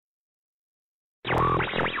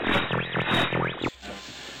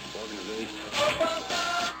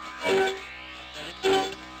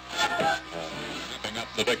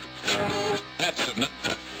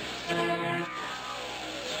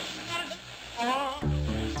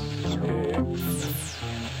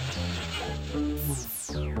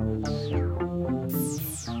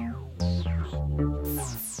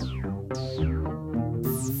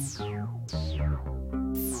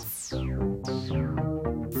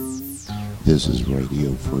This is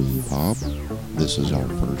Radio Free Bob. This is our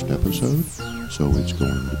first episode, so it's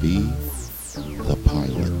going to be the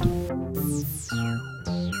pilot.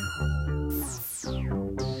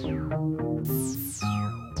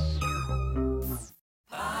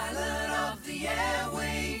 Pilot of the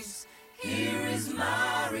airways, here is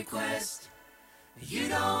my request. You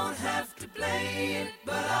don't have to play it,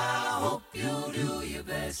 but I hope you'll do your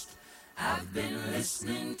best. I've been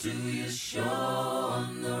listening to your show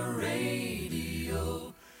on the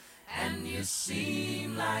radio, and you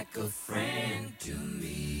seem like a friend to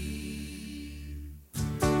me.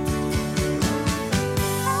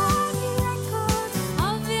 On the record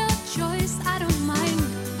of your choice, I don't mind.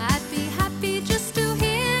 I'd be happy just to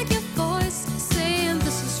hear your voice saying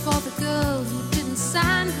this is for the girl who didn't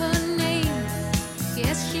sign her name.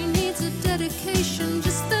 Guess she needs a dedication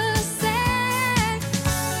just the same.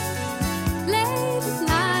 Late at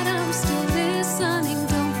night, I'm still listening.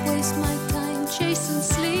 Don't waste my time chasing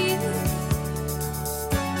sleep.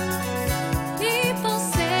 People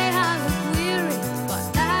say I look weary, but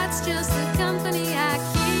that's just the company I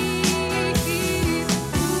keep.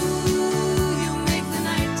 Ooh, you make the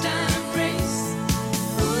nighttime race.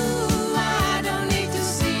 Ooh, I don't need to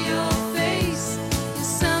see your face.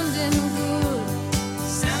 You're sounding good,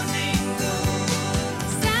 Sounding good.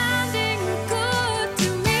 sounding good to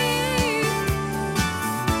me.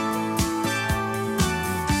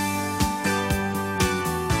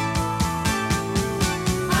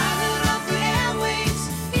 Pilot of the airways,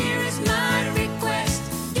 here is my request.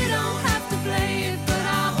 You don't have to play it, but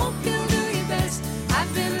I hope you'll do your best.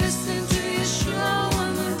 I've been listening to your show on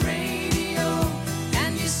the radio,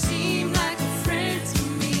 and you seem like a friend to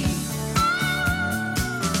me.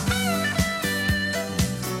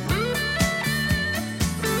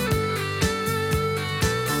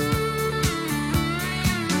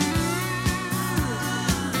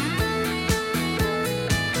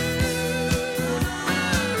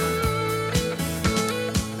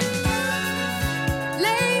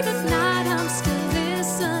 Late at night, I'm still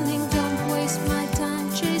listening. Don't waste my time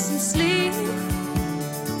chasing sleep.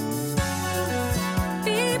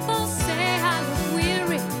 People say I look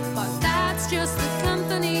weary, but that's just the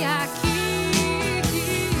company I keep.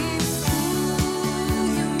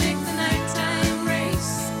 Ooh, you make the nighttime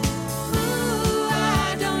race. Ooh,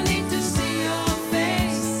 I don't need to see your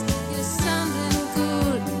face. You're sounding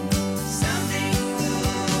good, Sounding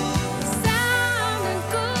good. sounding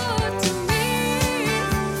good to me.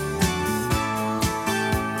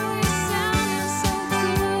 You're sounding so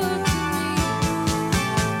good to me.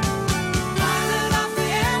 Pilot of the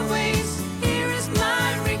airways, here is my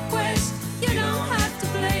request. You don't have to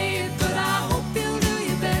play it, but I hope you'll do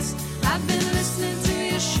your best. I've been listening to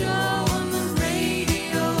your show on the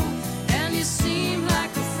radio, and you seem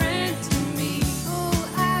like a friend to me. Oh,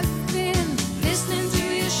 I've been Listening to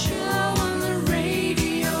your show on the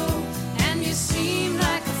radio, and you seem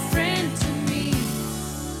like a friend to me.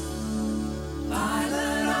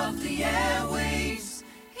 Pilot of the airways,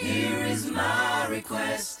 here is my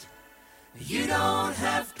request. You don't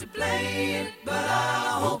have to play it, but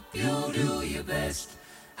I hope you'll do your best.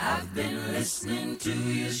 I've been listening to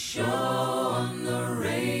your show on the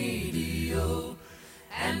radio,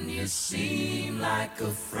 and you seem like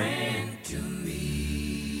a friend to me.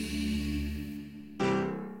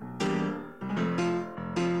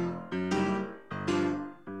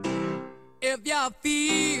 If you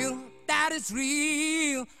feel that it's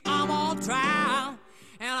real, I'm on trial,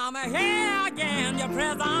 and I'm here again, your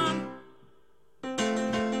prison.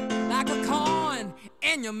 Like a coin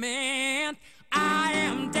in your mint, I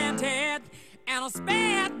am dented, and I'm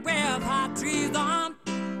spared with hot treason.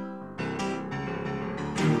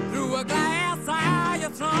 Through a glass eye you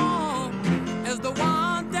thrown is the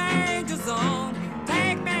one danger zone.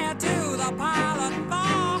 Take me to the pilot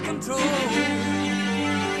for control.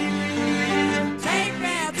 Take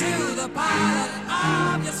me to the pilot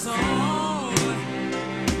of your soul.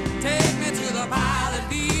 Take me to the pilot,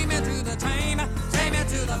 lead me to the chamber. Take me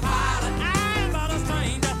to the pilot, I'm but a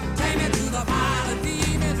stranger. Take me to the pilot,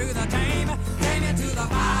 lead me to the chamber. Take me to the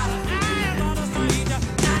pilot, I'm but a stranger.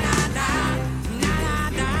 Na na na, na na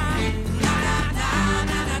na, na na na,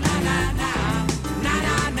 na na na na, na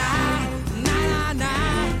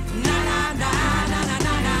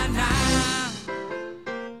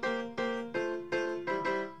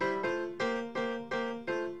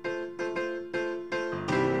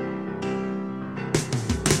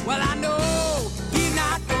Well, I know he's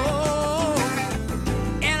not gold,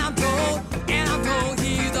 and I'm told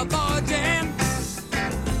he's a virgin.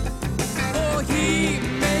 Oh, he,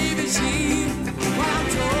 maybe she, well, I'm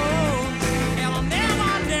told, and I'll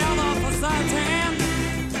never for certain.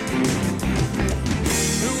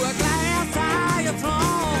 Through a glass eye of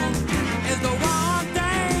throne is the one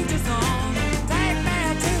danger zone. Take me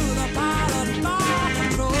to the pilot for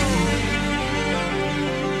control.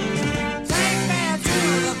 Take me to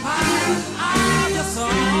the pilot of your soul.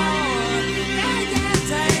 Yeah, yeah,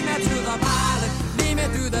 take me to the pilot. Lead me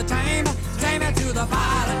through the chamber. Take me to the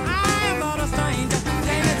pilot. I'm but a stranger.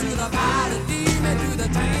 Take me to the pilot. Lead me through the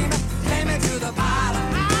chamber. Take me to the pilot.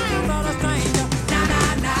 I'm but a stranger. Na na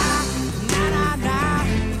na, na na na,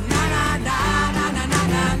 na na na, na na na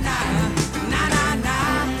na na, na na na,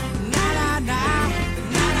 na na na,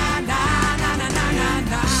 na na na, na na na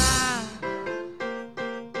na.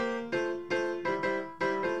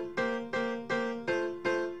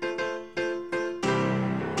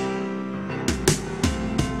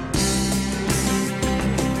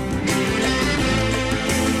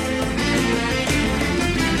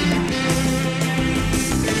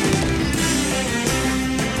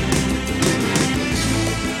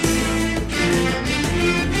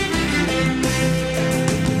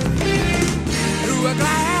 Through a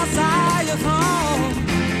glass eye of home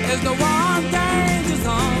is the one danger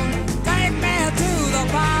zone. Take me to the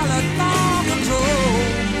pilot for control.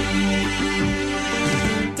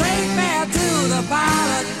 Take me to the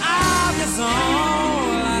pilot of your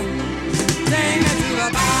soul. Take me to the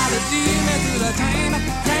pilot, lead me to the chamber.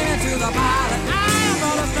 Take me to the pilot, I am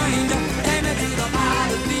but a stranger. Take me to the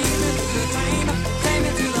pilot, lead me to the chamber. Take me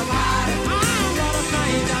to the pilot, I am but a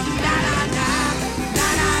stranger. Na na na, na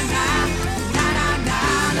na na, na na na,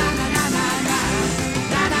 na na na na na,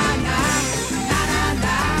 na na na, na na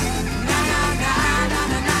na, na na na, na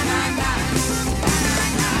na na na na.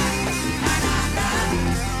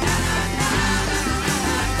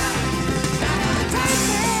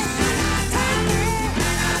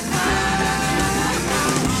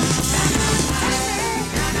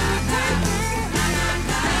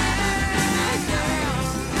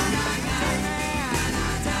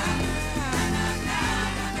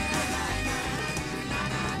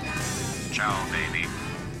 Ciao, baby.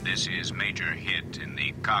 This is Major Hit in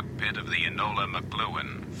the cockpit of the Enola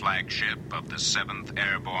McLuhan, flagship of the 7th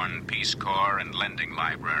Airborne Peace Corps and Lending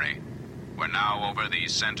Library. We're now over the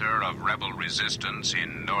center of rebel resistance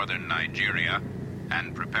in northern Nigeria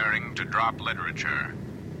and preparing to drop literature.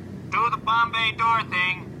 Do the Bombay door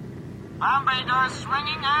thing. Bombay door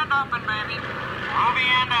swinging and open, baby. Ruby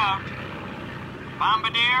and out.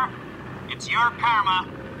 Bombardier, it's your karma.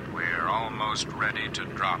 We're almost ready to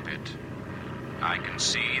drop it. I can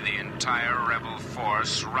see the entire rebel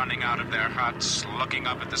force running out of their huts, looking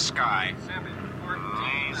up at the sky.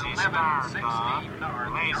 Lazy star, dog.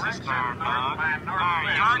 Lazy star, dog.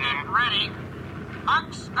 Target ready.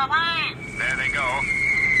 Hucks away. There they go.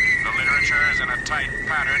 The literature is in a tight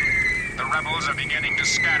pattern. The rebels are beginning to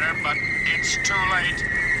scatter, but it's too late.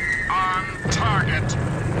 On target.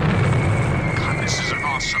 God, this is an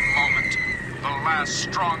awesome moment. The last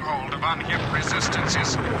stronghold of unhip resistance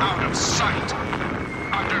is out of sight.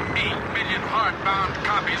 Under 8 million hardbound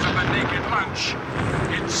copies of The Naked Lunch.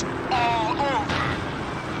 It's all over.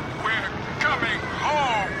 We're coming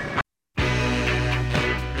home.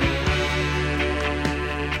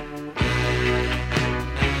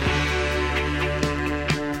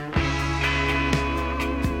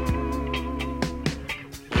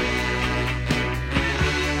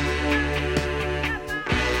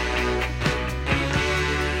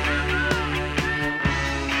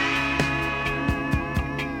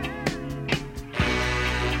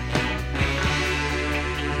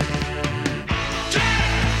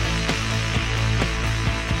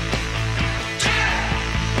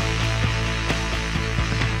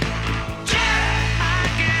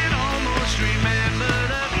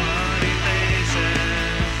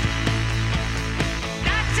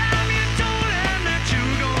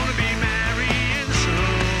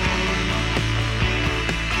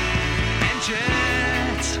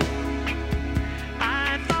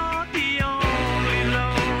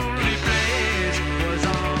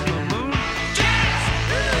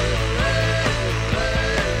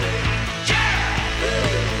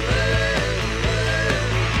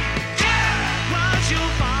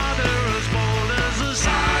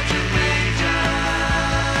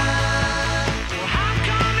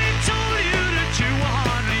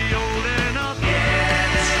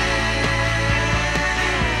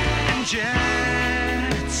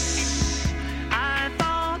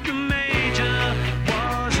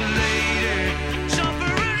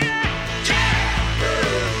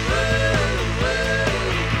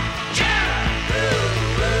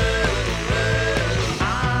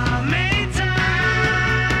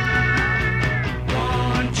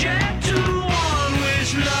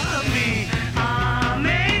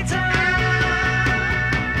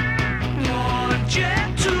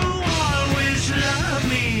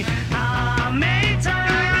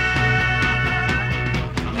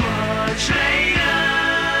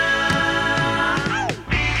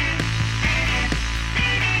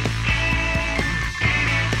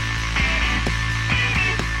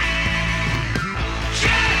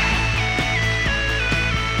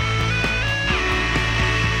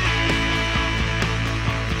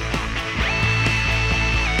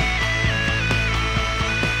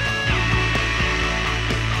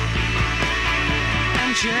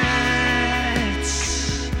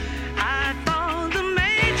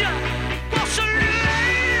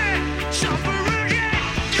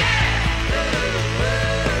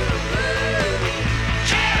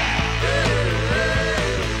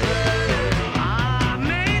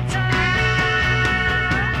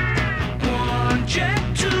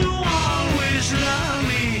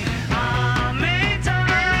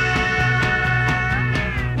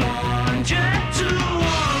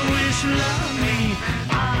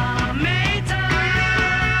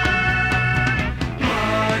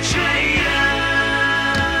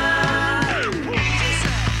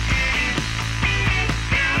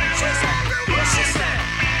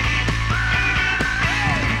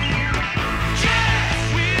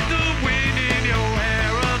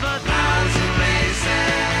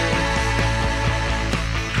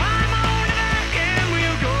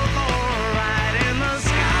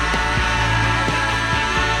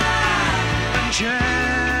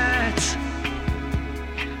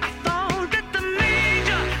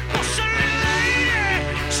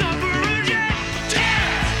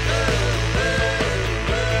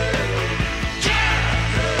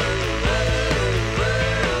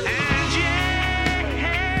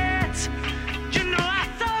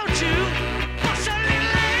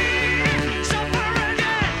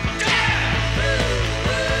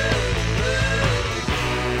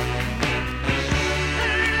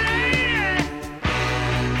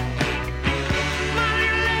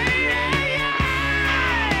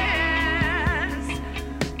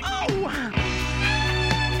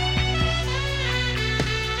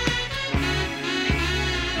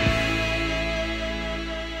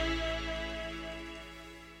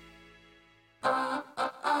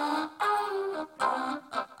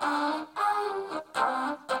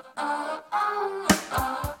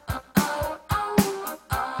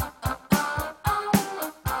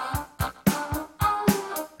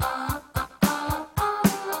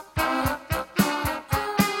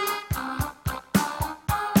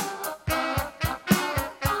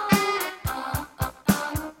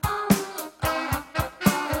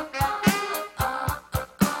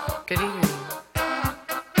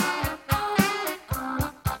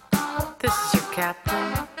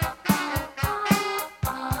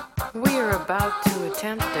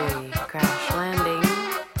 attempt a crash landing,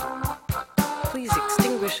 please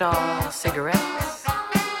extinguish all cigarettes.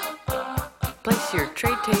 Place your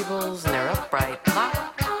tray tables in their upright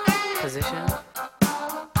lock position.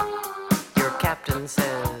 Your captain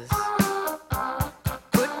says,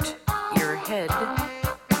 put your head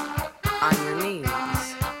on your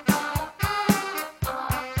knees.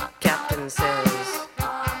 Captain says,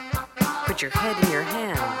 put your head in your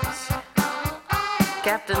hands.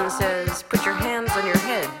 Captain says, put your hands on your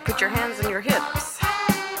head, put your hands on your hips.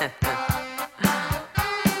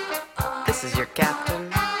 This is your captain.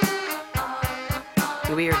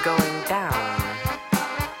 We are going down.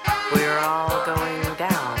 We are all going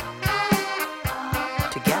down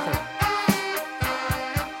together.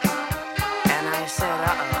 And I said,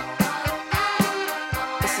 uh-oh,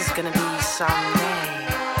 this is gonna be someday.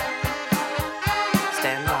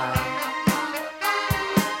 Stand by.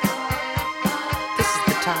 This is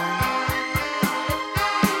the time.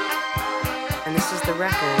 And this is the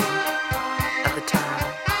record of the time.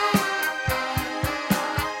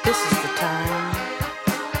 This is the time.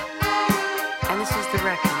 And this is the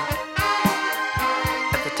record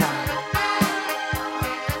of the time.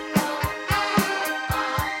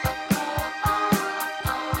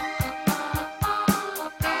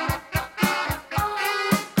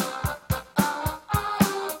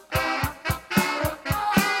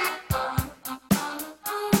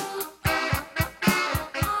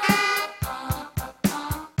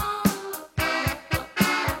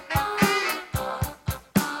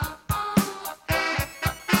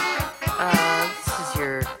 This is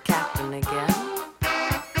your captain again.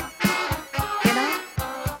 You know,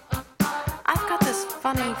 I've got this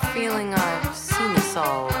funny feeling I've seen this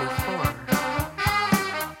all before.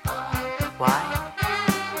 Why?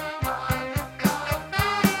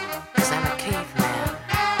 'Cause I'm a caveman.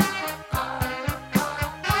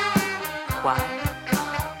 Why?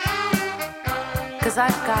 'Cause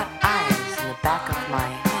I've got eyes in the back of my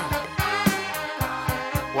head.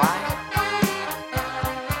 Why?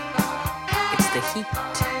 It's the heat.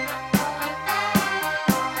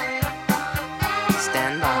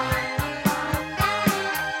 Stand by.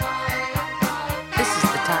 This is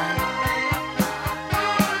the time.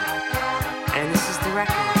 And this is the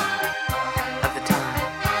record of the time.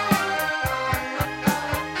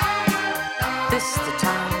 This is the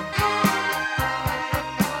time.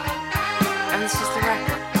 And this is the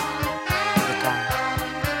record of the time.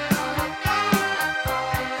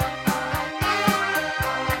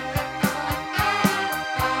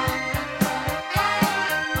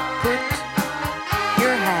 Put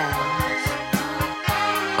your hands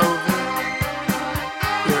over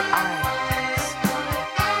your eyes.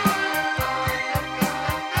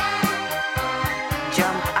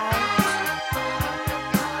 Jump out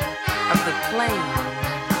of the plane.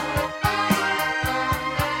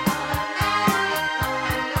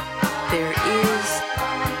 There is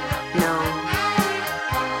no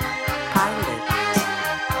pilot.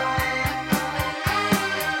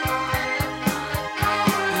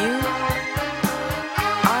 You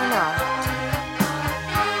are not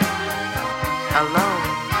alone.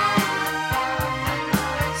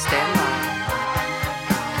 Stand by.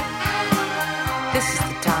 This is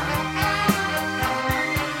the time.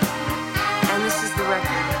 And this is the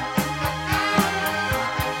record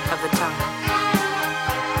of the time.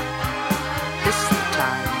 This is the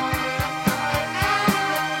time.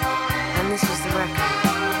 And this is the record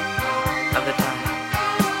of the time.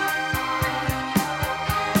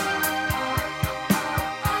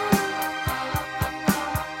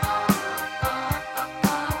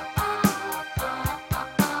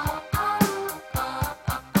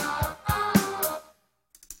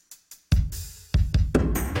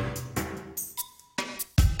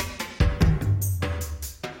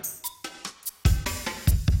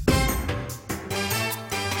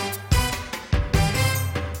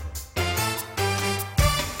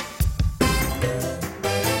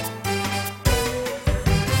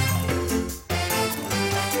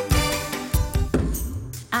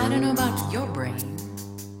 I don't know about your brain,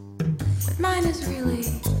 but mine is really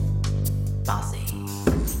bossy.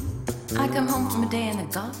 I come home from a day in the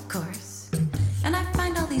golf course, and I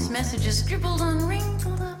find all these messages scribbled on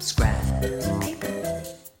wrinkled up scraps of paper.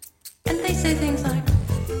 And they say things like,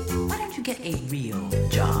 why don't you get a real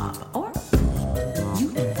job? Or,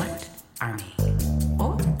 you know what, Army?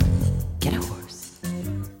 Or, get a horse.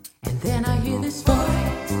 And then I hear this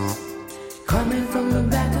voice coming from the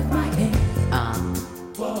back of my head.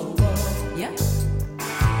 Yeah,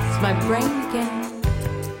 it's my brain again.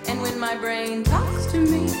 And when my brain talks to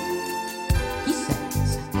me, he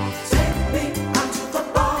says, take me out to the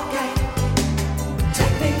ball game.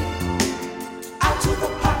 Take me out to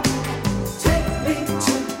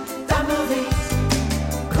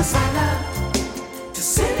 'Cause I love to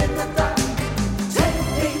sit in the dark. Take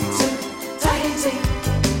me to Tahiti.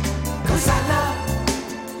 'Cause I love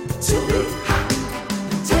to be hot.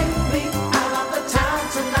 Take me out of the town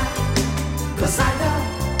tonight. 'Cause I love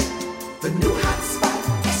the new hot spot.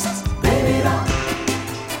 Baby doll.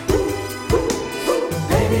 Ooh, ooh, ooh.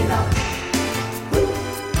 Baby doll. Ooh.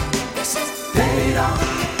 Baby doll.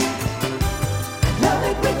 I love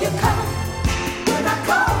it when you come. When I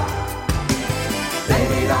call.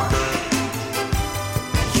 Baby doll.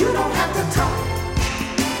 You don't have to talk.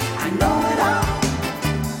 I know it all.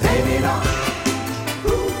 Baby doll.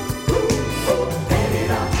 Ooh, ooh, ooh. Baby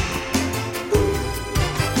doll. Ooh.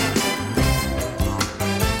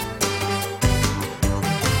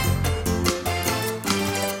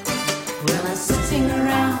 Well, I'm sitting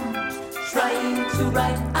around trying to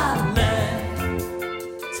write a letter.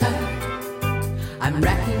 I'm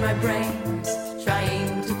racking my brains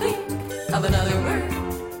trying to think of another word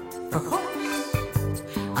for horse.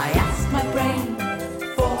 I asked my brain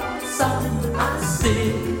for some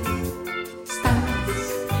assistance,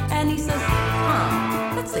 and he says,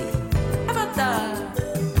 let's see, how about the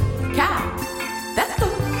cow? That's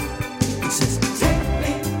cool. He says, take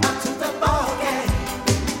me out to the ball game.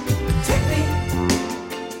 Take me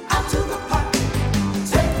out to the park.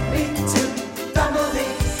 Take me to the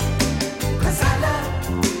movies. 'Cause I love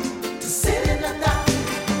to sit in the dark.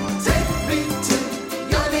 Take me to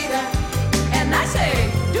your leader. And I say,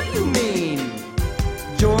 do you mean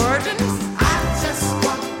Georgians? I just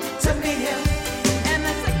want to meet him. And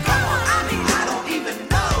I say, come on, I mean, I don't even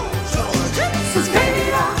know Georgians. 'Cause baby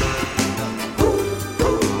doll. Ooh,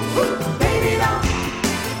 ooh, ooh. Baby doll.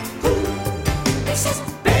 Ooh. This is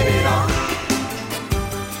baby doll.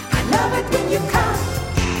 I love it when you come.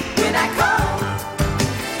 When I call.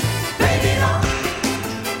 Baby doll.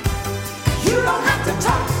 You don't have to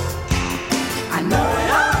talk. I know it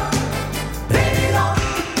all. Baby doll.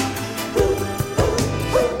 Ooh,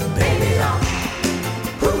 ooh, ooh. Baby doll.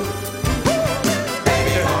 Ooh, ooh.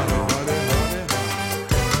 Baby doll.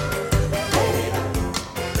 Baby doll.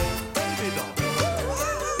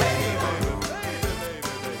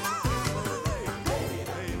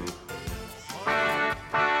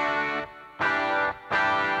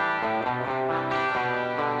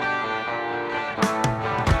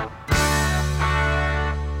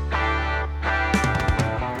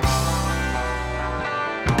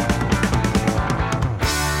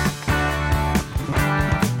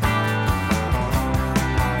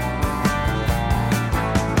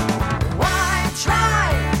 Why try?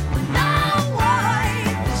 Now why?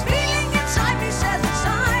 This feeling inside me says it's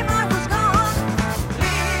time I was gone.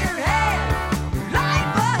 Clear head,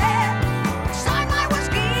 life ahead. It's time I was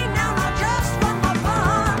keen, now not just for my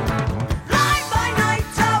fun. Fly by night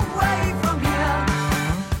away from here.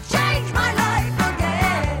 Change my life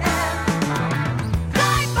again.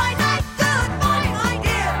 Fly by night, goodbye, my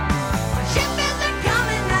dear. My ship isn't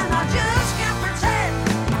coming and I just can't pretend.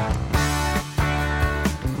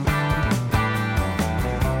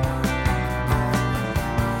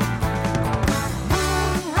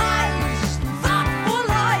 Moonrise, thoughtful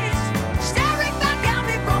eyes, staring back at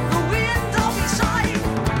me from the window beside.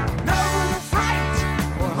 No fright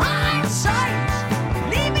or hindsight,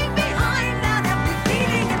 leaving behind an empty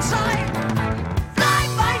feeling inside. Fly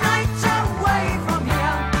by night away from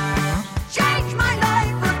here, change my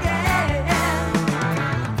life again.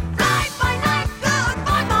 Fly by night,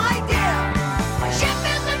 goodbye, my dear. My ship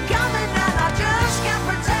isn't coming and I just can't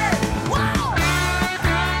pretend. Wow!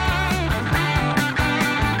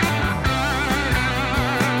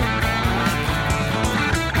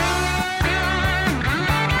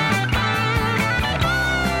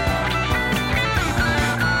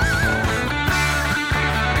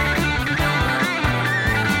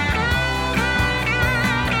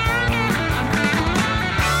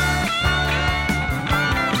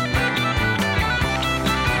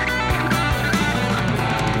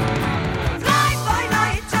 Fly by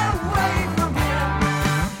night away from here,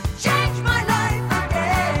 change my life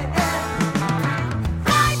again.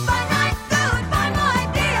 Fly by night, goodbye, my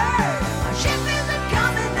dear. My ship isn't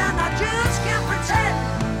coming and I just can't pretend.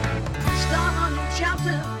 Start a new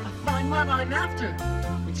chapter, I find what I'm after.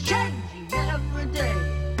 It's changing every day.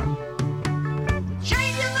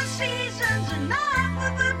 Changing the seasons and not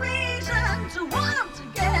with the reason to want to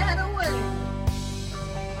get away.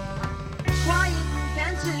 Quiet and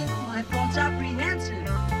pensive, my thoughts apprehensive.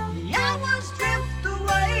 The hours drift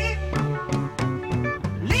away,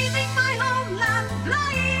 leaving my homeland,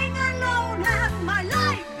 flying alone, and my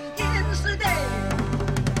life begins today.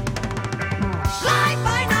 Fly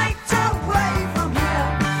by night away from here,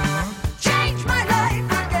 change my life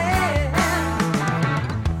again.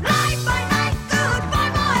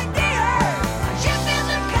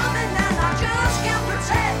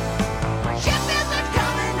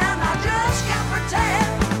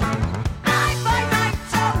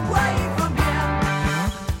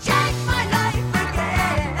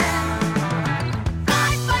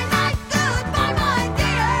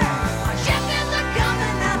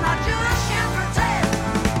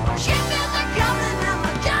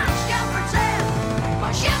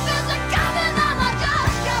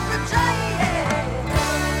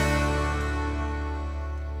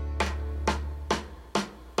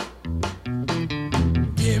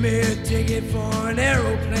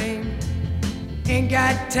 Ain't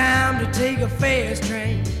got time to take a fast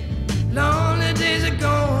train. Lonely days are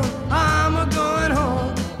gone, I'm a-going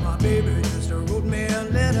home. My baby just wrote me a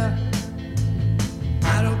letter.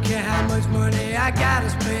 I don't care how much money I gotta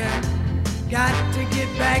spend. Got to get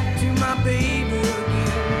back to my baby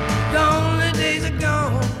again. Lonely days are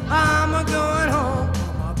gone, I'm a-going home.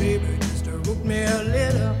 My baby just wrote me a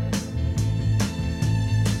letter.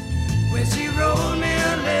 When she wrote me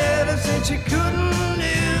a letter, said she couldn't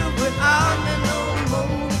live without me no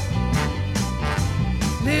more.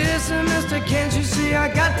 Listen, mister, can't you see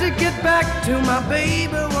I got to get back to my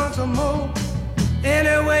baby once more?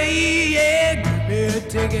 Anyway, yeah, give me a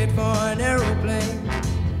ticket for an aeroplane.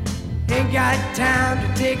 Ain't got time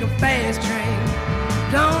to take a fast train.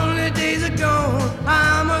 Lonely days are gone,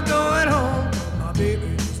 I'm a-going home. My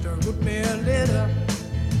baby just wrote me a letter.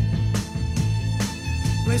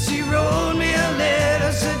 When she wrote me a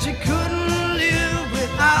letter, said she couldn't live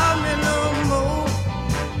without me no more.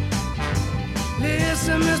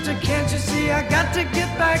 Listen, mister, can't you see I got to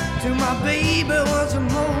get back to my baby once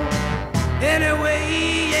more? Anyway,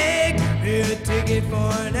 yeah, give me a ticket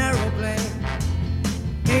for an aeroplane.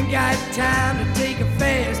 Ain't got time to take a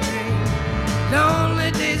fast train.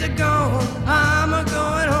 Lonely days are gone, I'm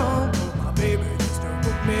a-going home. My baby just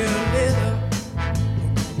wrote me a letter.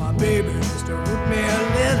 My baby just wrote me a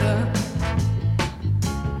letter.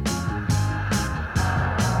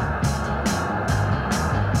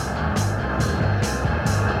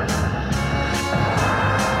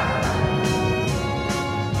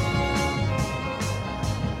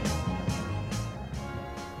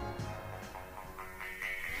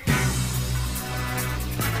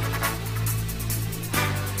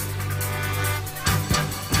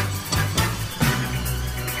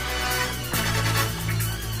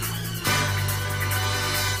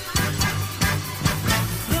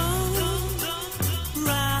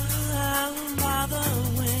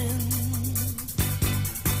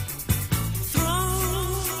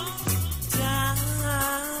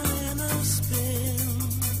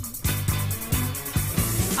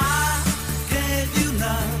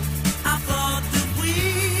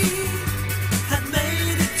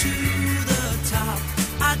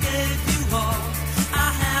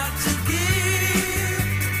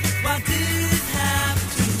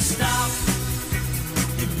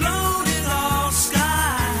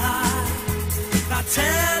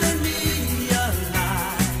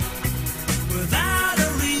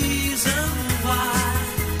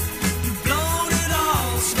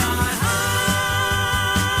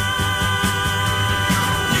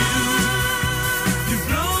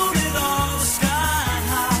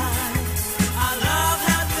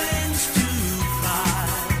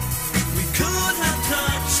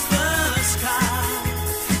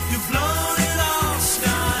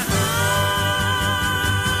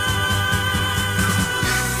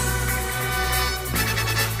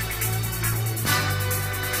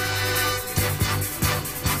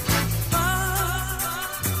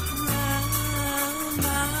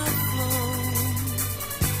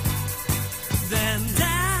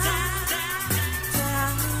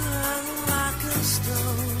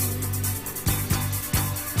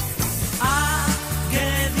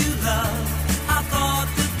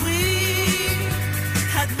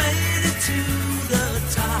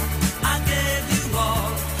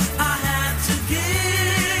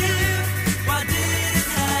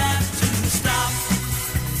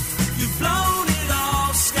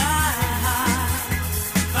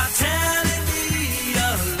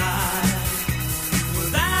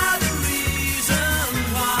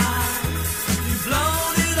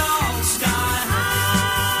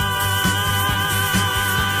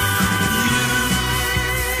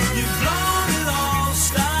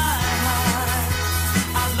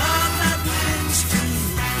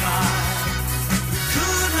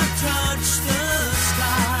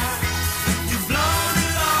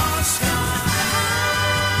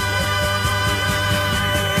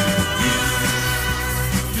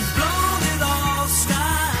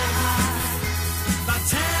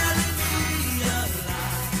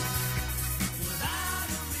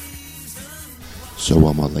 So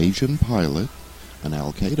a Malaysian pilot, an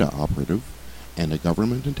Al-Qaeda operative, and a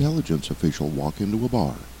government intelligence official walk into a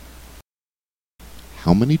bar.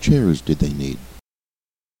 How many chairs did they need?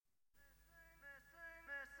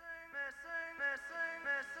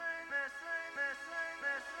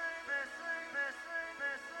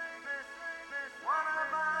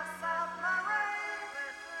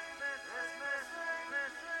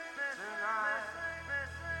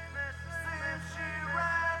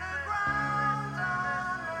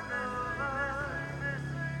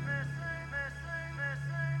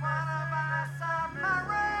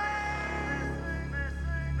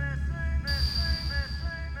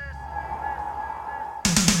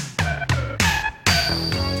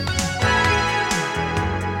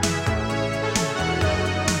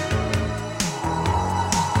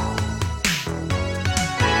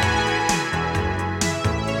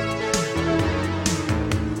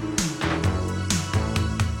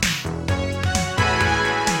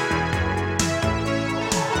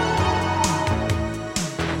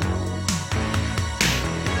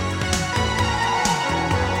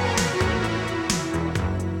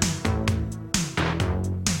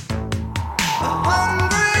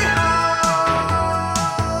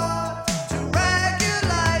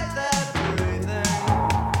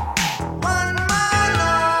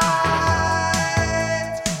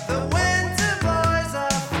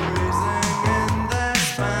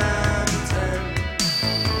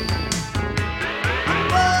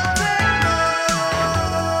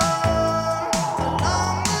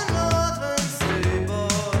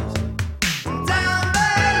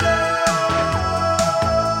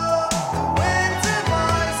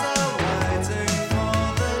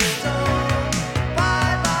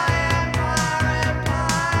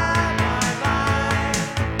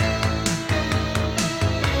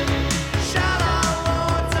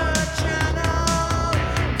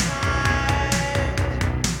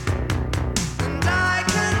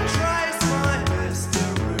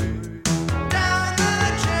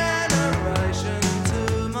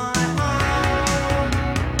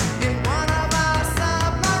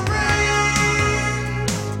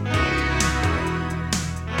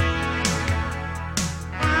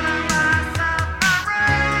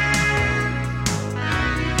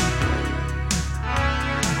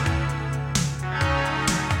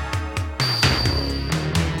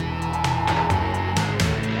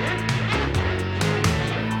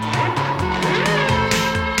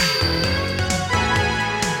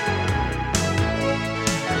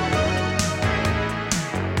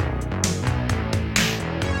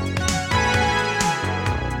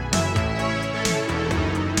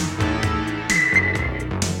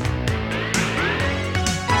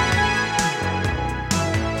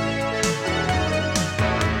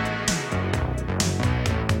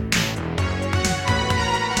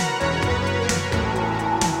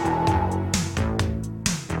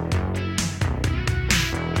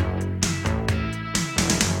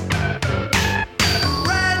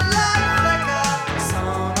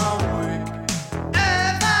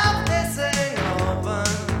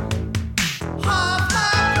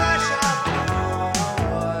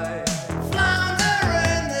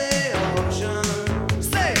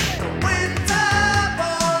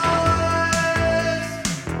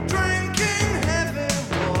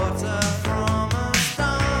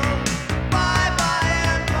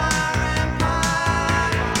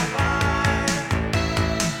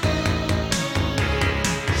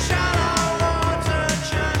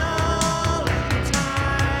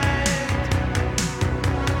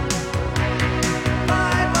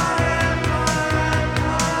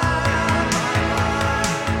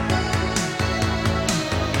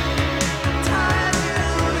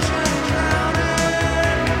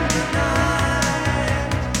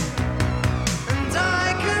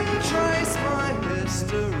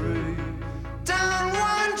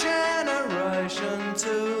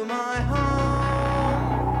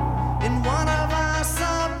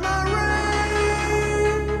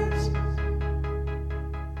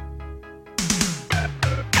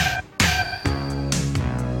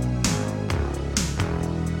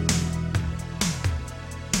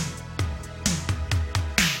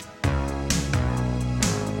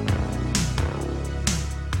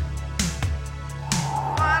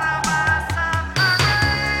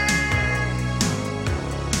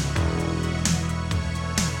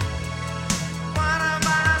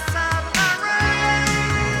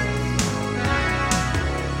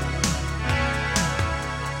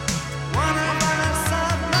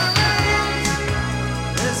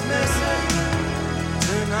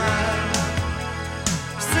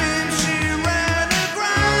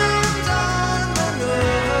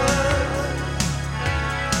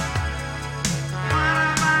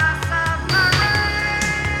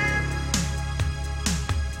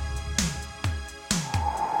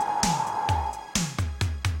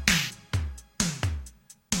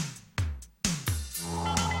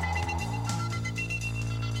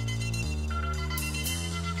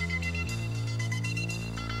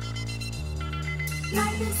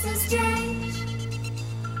 Life is so strange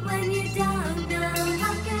when you don't know.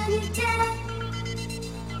 How can you tell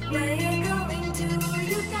where you're going to?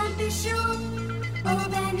 You can't be sure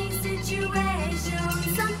of any situation.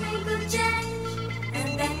 Something could change,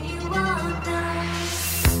 and then you won't know.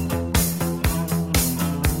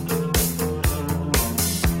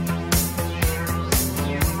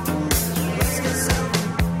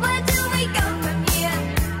 Where do we go from here?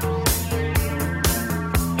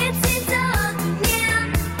 It seems so unnear,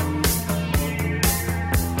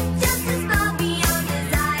 just as far beyond as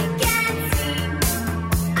I can see.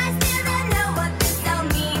 I still don't know what this all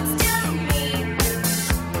means to me.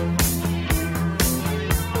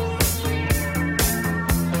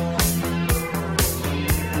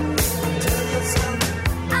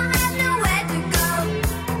 I have nowhere to go.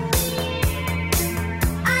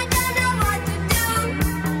 I don't know what to do,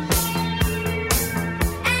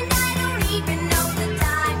 and I don't even know the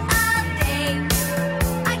time of day.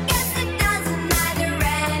 I guess it doesn't matter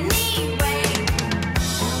anyway.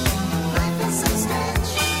 Life is so strange.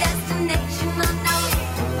 Destination unknown.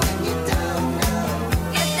 When you don't know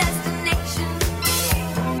your destination,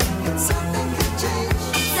 something could change.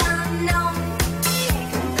 It's unknown,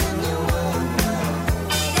 and then you won't know.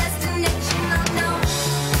 Destination unknown.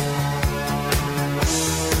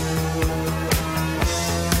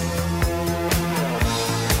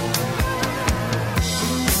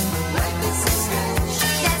 Life is so strange.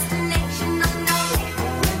 Destination unknown.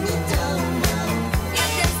 When you don't know your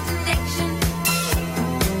destination,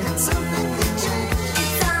 something could change.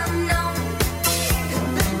 It's unknown, and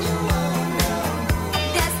then you won't know.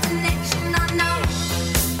 Destination unknown.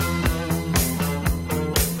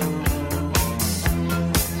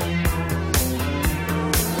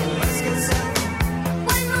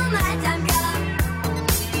 When will my time come?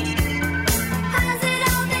 Has it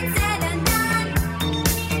all been said and done?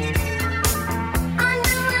 I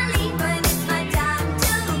know I'll leave when it's my time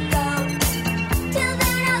to go. Till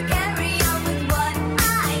then I'll carry on with what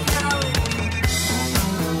I know.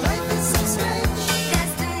 Life is so strange.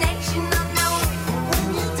 Destination unknown. When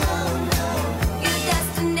you don't know your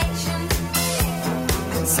destination,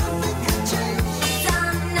 something could change. It's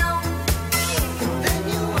unknown, and then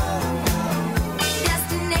you won't know.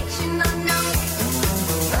 Destination unknown.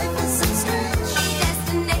 Life is so strange.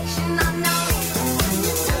 Destination unknown. When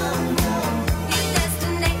you don't know your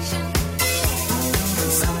destination,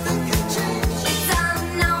 something could change. It's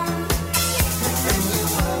unknown, and then you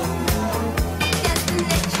won't know.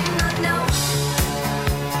 Destination unknown.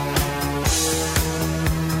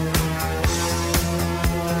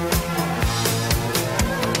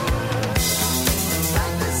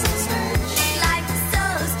 Life is so strange. Life is so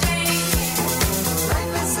strange.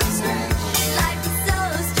 Life is so strange. Life is so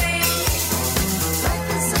strange. Life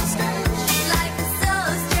is so strange. Life is so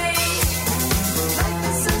strange.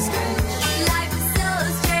 Life is so strange. Life is so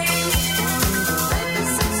strange. Life is so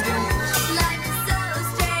strange. Life is so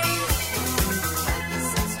strange. Life is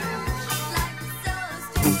so strange. Life is so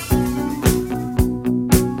strange.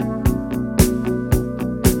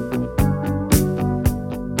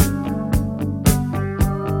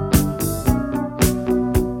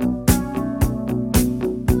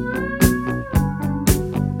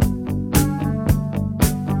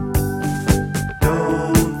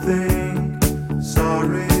 Don't think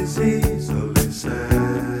sorry's easily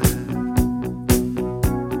said.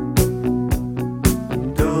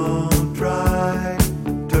 Don't try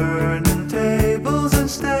turning tables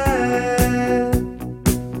instead.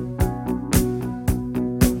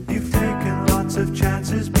 You've taken lots of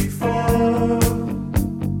chances before,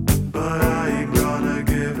 but I ain't gonna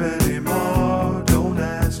give any more. Don't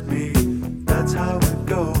ask me, that's how it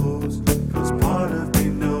goes. 'Cause part of me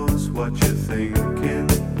knows what you're thinking.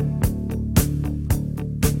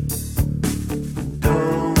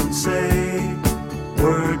 Don't say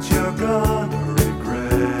words you're gonna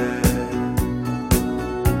regret.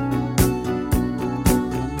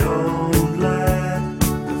 Don't let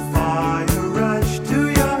the fire rush to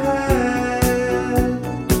your head.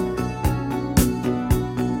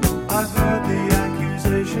 I've heard the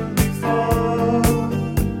accusation before,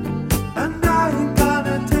 and I ain't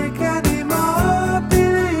gonna take any more.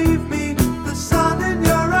 Believe me, the sun in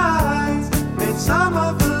your eyes made some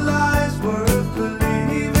of the lies worth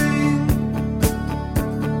believing.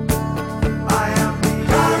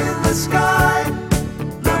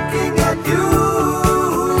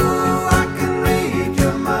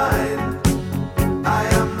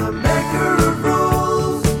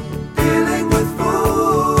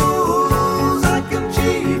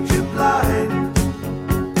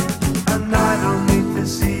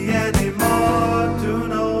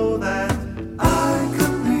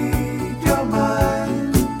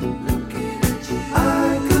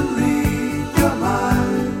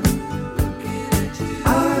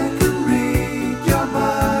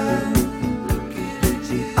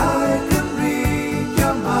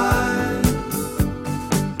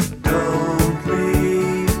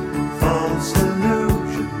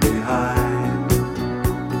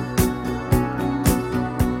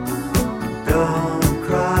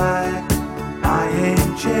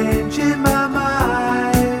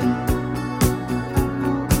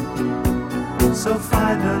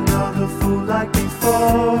 find another fool like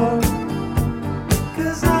before.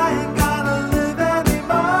 'Cause I ain't gonna live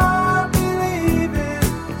anymore believing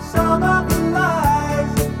some of the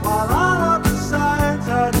lies, while all of the signs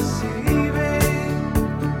are deceiving.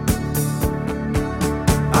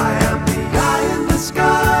 I am the eye in the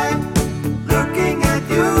sky, looking at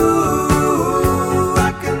you.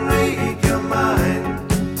 I can read your mind.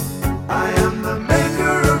 I am the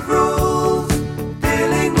maker of rules,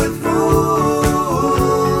 dealing with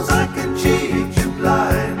fools. I can cheat you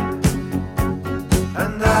blind,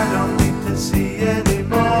 and I don't need to see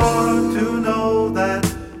anymore to know that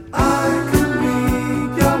I can read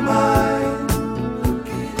your mind.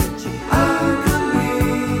 I can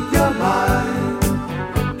read your mind.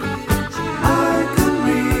 I can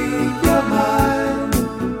read your mind.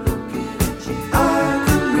 I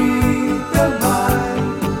can read your mind.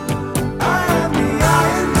 I am the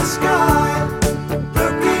eye in the sky,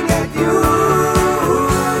 looking at you.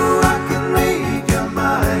 I can read your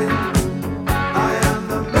mind. I am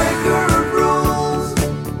the maker of rules,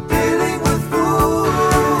 dealing with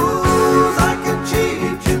fools. I can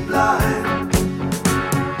cheat you blind,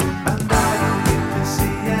 and I don't need to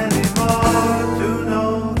see anymore to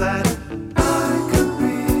know that I can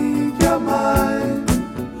read your mind.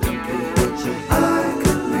 I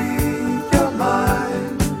can read your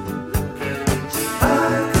mind. I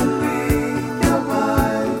can read your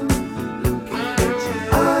mind.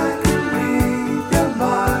 I can read your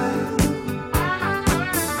mind.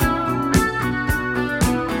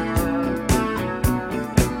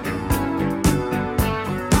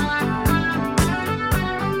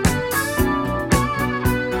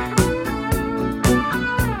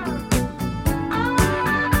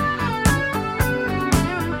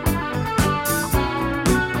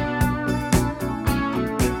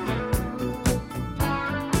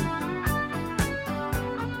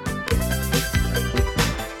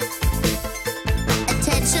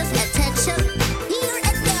 Attention, attention, here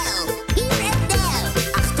and now, here and now.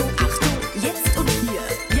 Achtung, Achtung, jetzt und hier,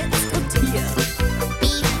 jetzt und hier.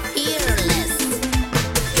 Be fearless.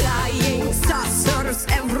 Flying saucers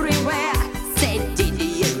everywhere. Say, did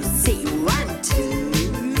you see one too?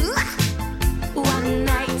 One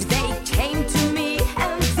night they came to me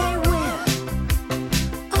and they were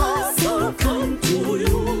all so kind to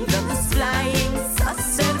you. Those flying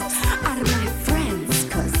saucers are my friends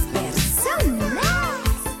 'cause they're so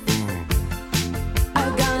nice.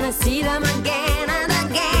 I'm gonna see them again and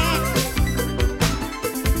again.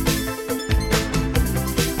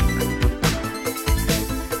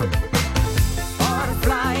 Our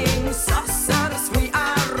flying saucers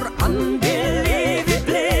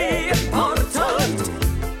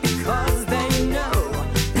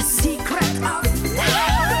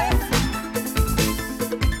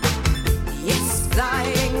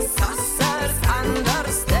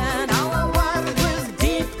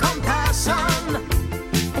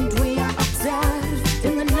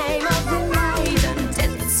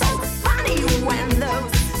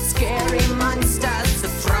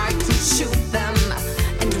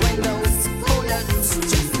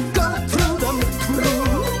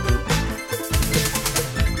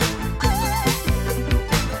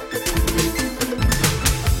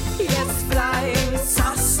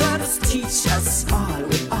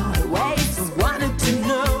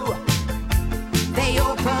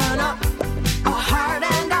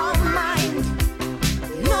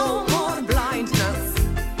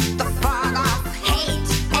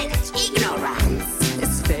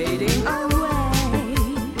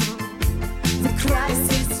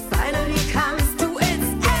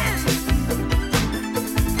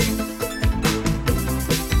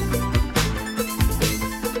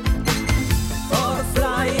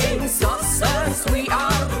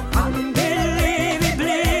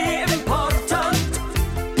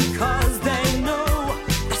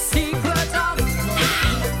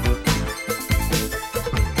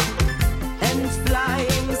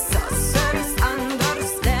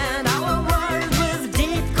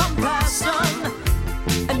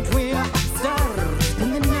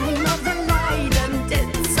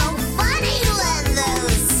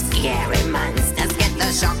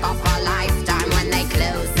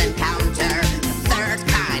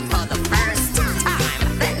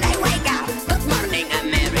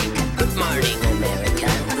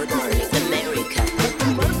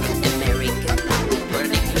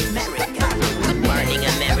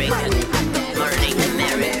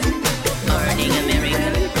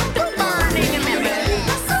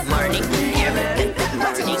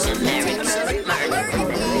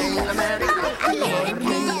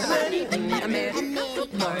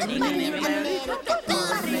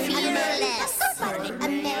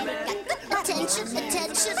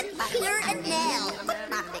attention, here and now.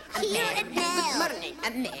 Here and now.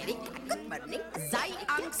 Amerika, good morning. Sei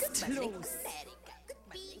angstlos.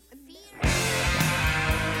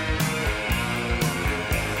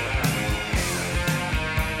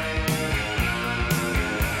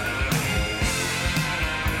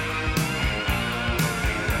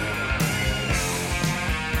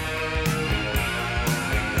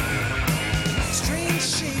 Strange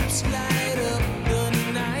shapes light up the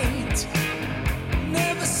night.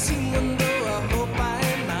 Never seen one, though I hope I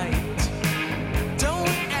might.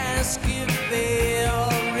 Don't ask if they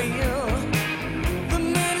are real. The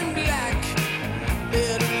men in black,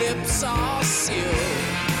 their lips are sealed.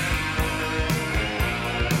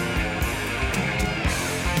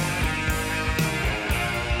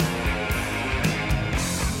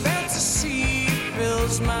 Fantasy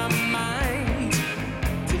fills my mind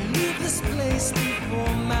to leave this place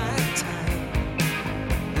before my time.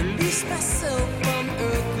 Release myself from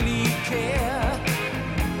earthly care.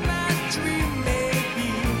 My dream may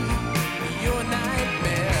be your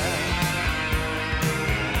nightmare.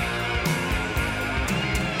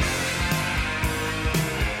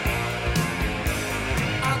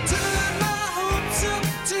 I'll turn my hopes up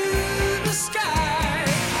to the sky.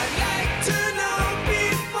 I'd like to know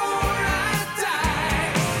before I die.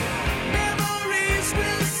 Memories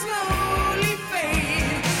will slowly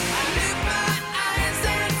fade. I lift my eyes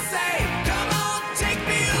and say, come on, take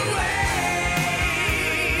me away.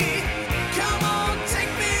 Come on,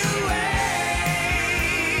 take me away.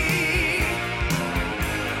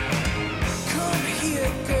 Come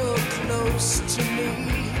here, girl, close to me.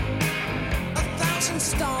 1,000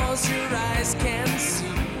 stars your eyes can see.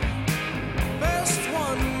 First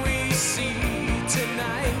one we see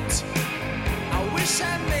tonight. I wish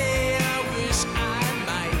I may, I wish I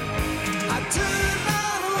might. I turn my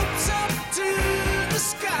hopes up to the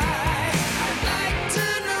sky. I'd like to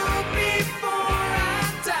know before I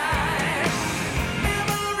die.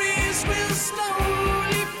 Memories will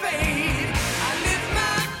slowly fade. I lift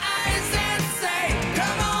my eyes and say,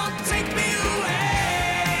 come on, take me away.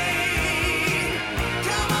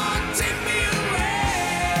 Come on, take me away.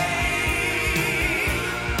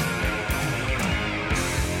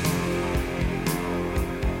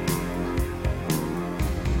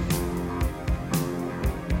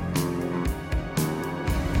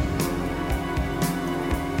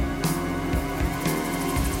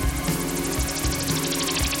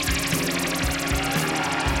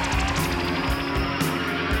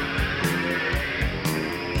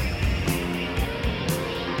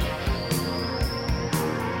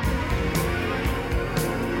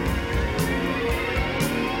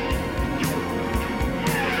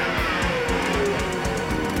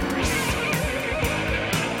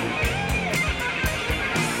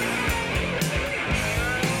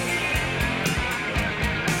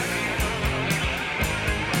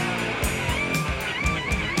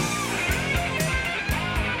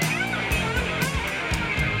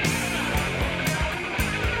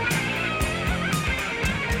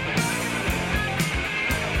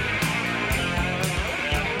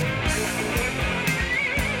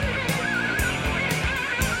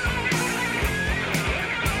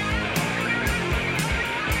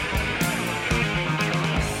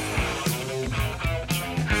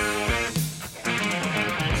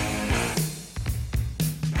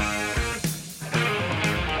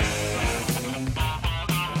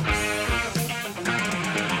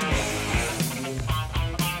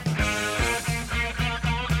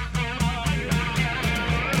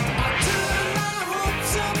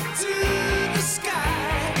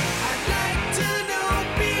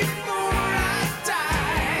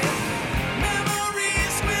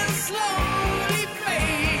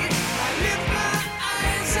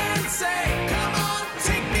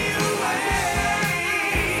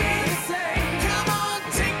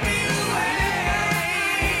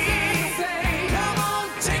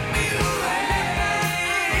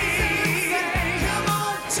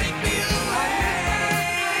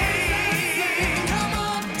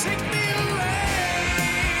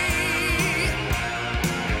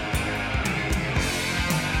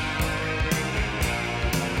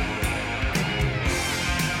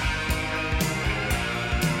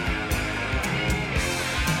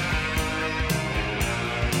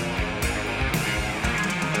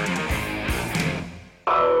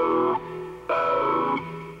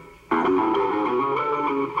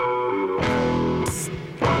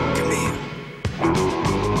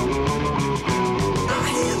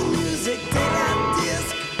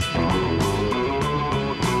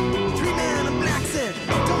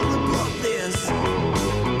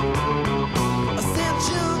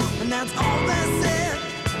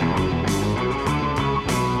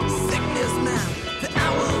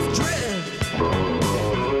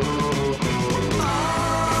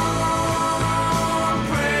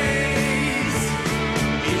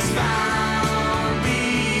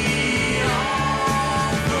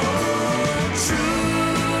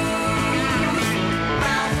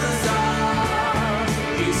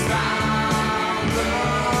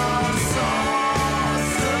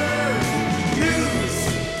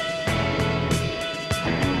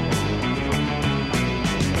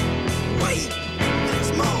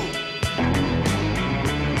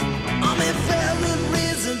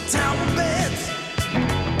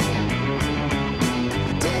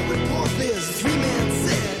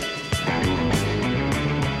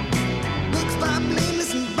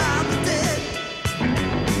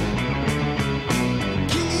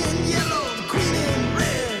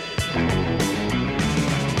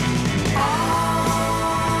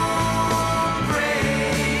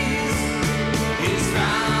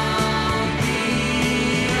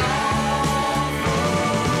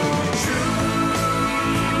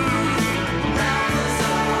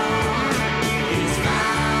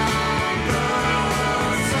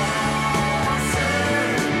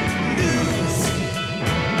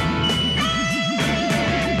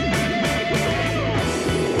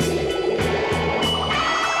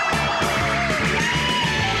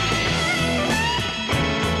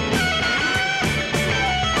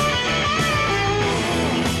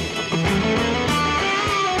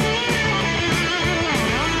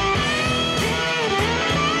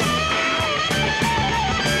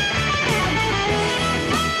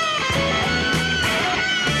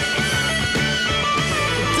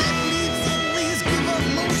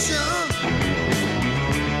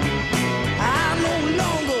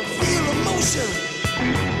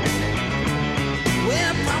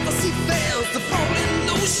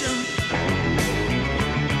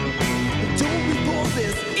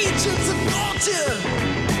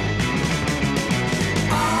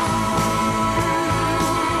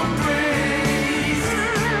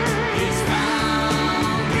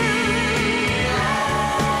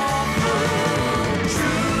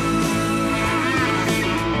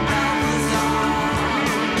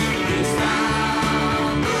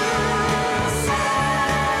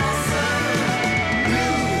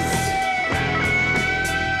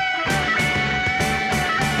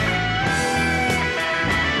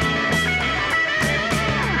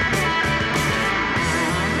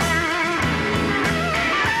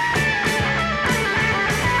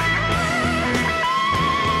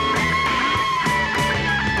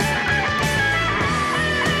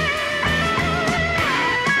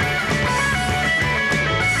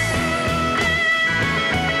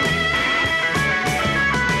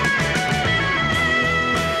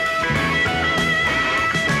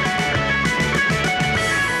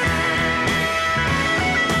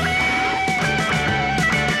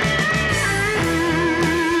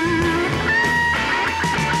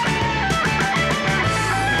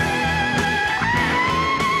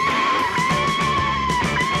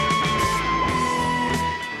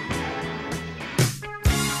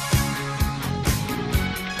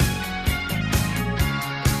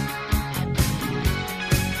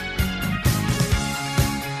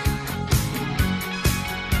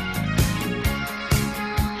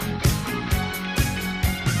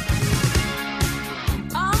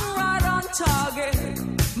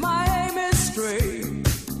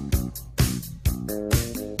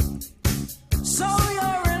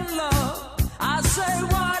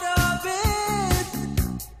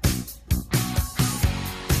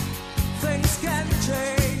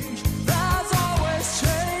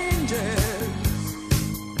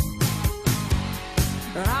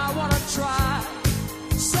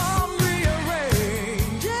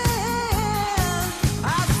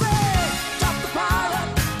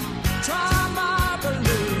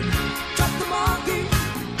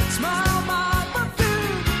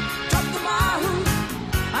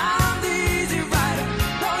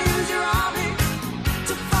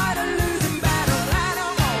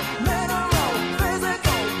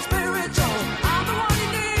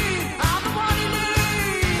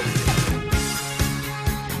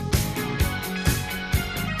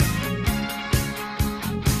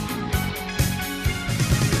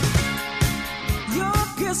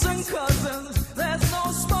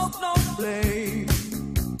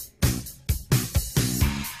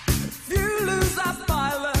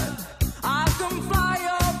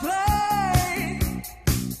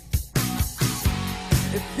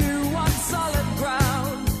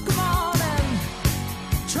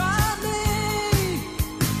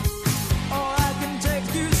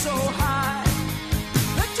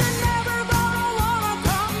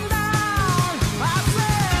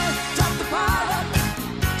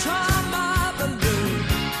 Try my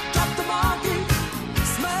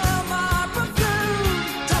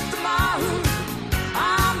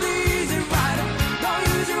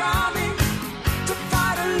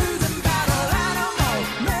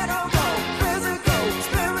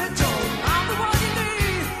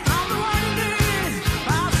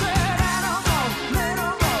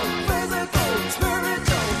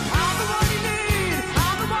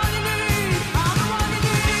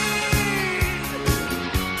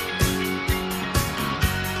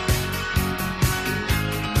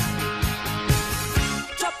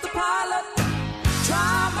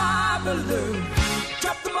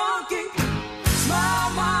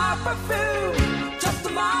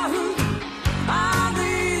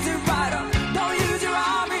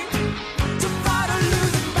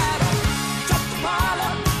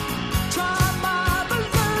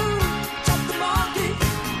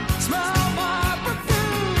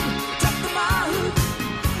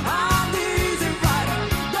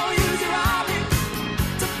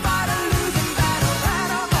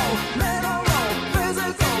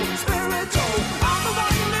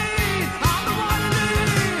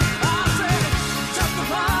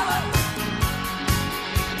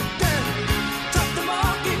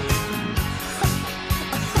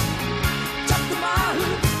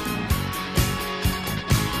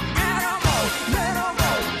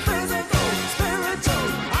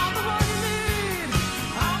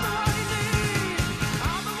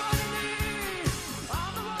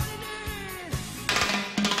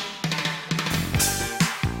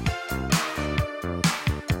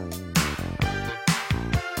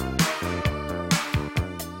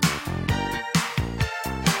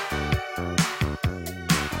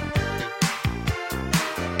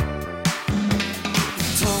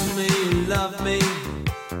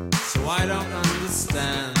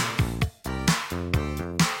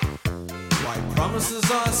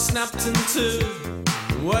Promises are snapped in two,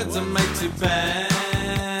 words are made to bend.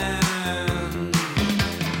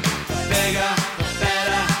 Bigger,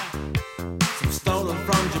 better, some stolen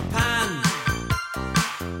from Japan,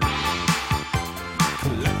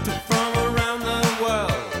 collected from around the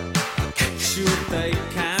world, catch you if they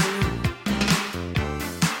can.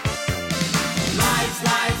 Lies,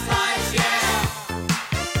 lies, lies, yeah.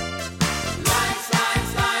 Lies, lies,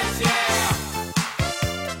 lies, yeah.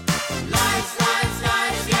 Lies, lies,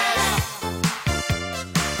 lies, yeah.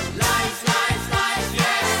 Lies, lies, lies,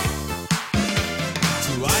 yeah.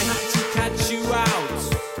 Do I have to catch you out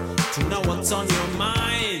to know what's on your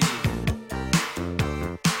mind?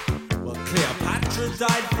 Well, Cleopatra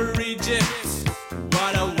died for Egypt.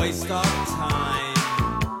 What a waste of time.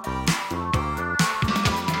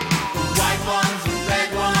 The white ones and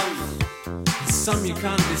red ones, some you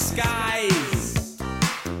can't disguise.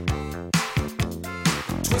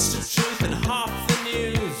 Twisted truth and half the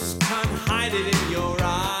news, can't hide it in your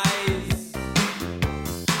eyes.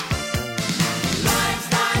 Lies,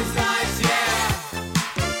 lies, lies, yeah.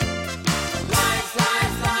 Lies,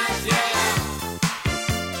 lies, lies, yeah.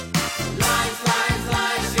 Lies, lies,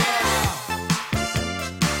 lies, yeah.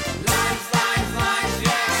 Lies, lies, lies,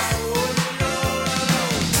 yeah. Oh, no, no.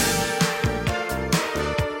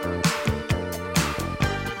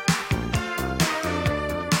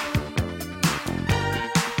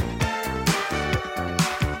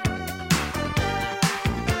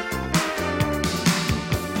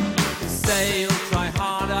 Say you'll try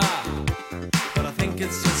harder, but I think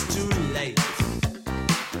it's just too late.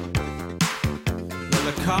 Well,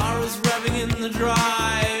 the car is revving in the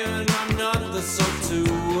drive, and I'm not the sort to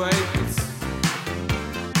wait.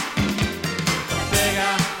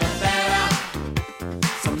 Bigger, better,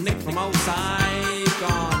 some nick from old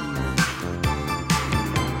Saigon,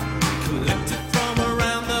 collected from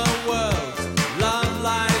around the world. Love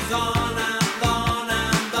lies on and on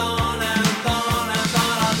and on and on and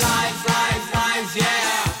on. Lies, lies, lies,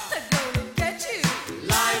 yeah. They're gonna get you.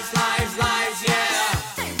 Lies, lies, lies, yeah.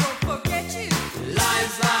 They won't forget you.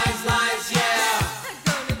 Lies, lies, lies, yeah. They're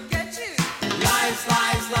gonna get you. Lies,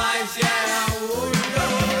 lies, lies, yeah. Oh, no.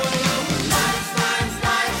 Lies, lies,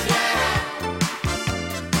 lies, yeah.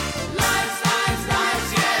 Lies, lies, lies,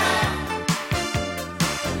 yeah.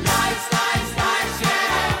 Lies, lies, lies,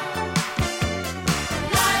 yeah.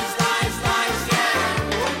 Lies, lies, lies, yeah.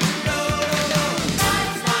 Oh, no.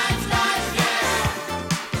 Lies, lies, lies, yeah.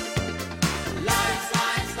 Lies,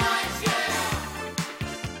 lies, lies, yeah.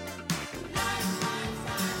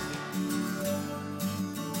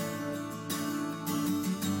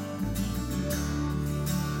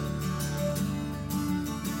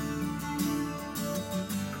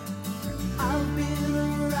 I've been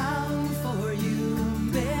around for you,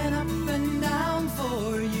 been up and down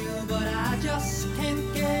for you, but I just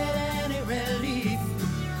can't get any relief.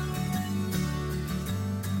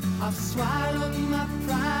 I've swallowed my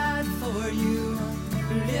pride for you,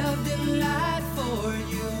 lived in light for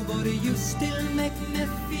you, but you still make me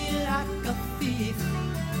feel like a thief.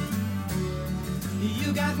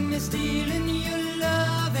 You got me stealing your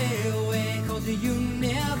love away, 'cause you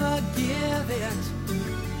never give it.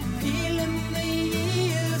 Peeling the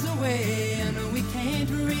years away, and we can't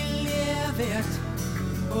relive it.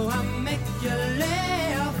 Oh, I make you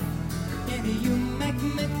laugh, and you make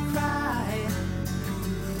me cry.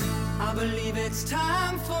 I believe it's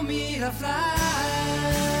time for me to fly.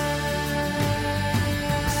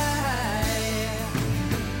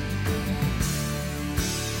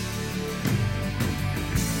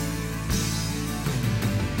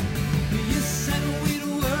 You said we'd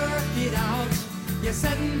work it out. You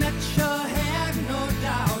said that you had no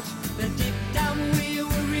doubt that deep down we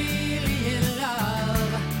were really in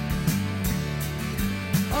love.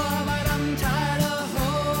 Oh, but I'm tired of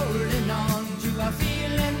holding on to a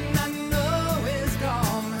feeling I know is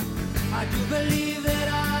gone. I do believe that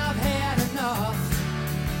I've had enough.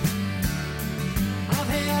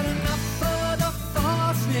 I've had enough of the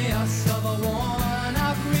falseness of a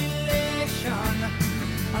worn-out relation.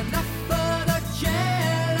 Enough of the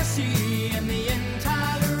jealousy and the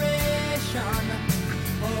intoleration.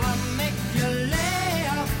 Oh, I make you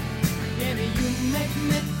laugh and you make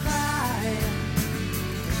me cry.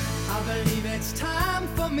 I believe it's time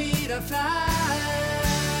for me to fly.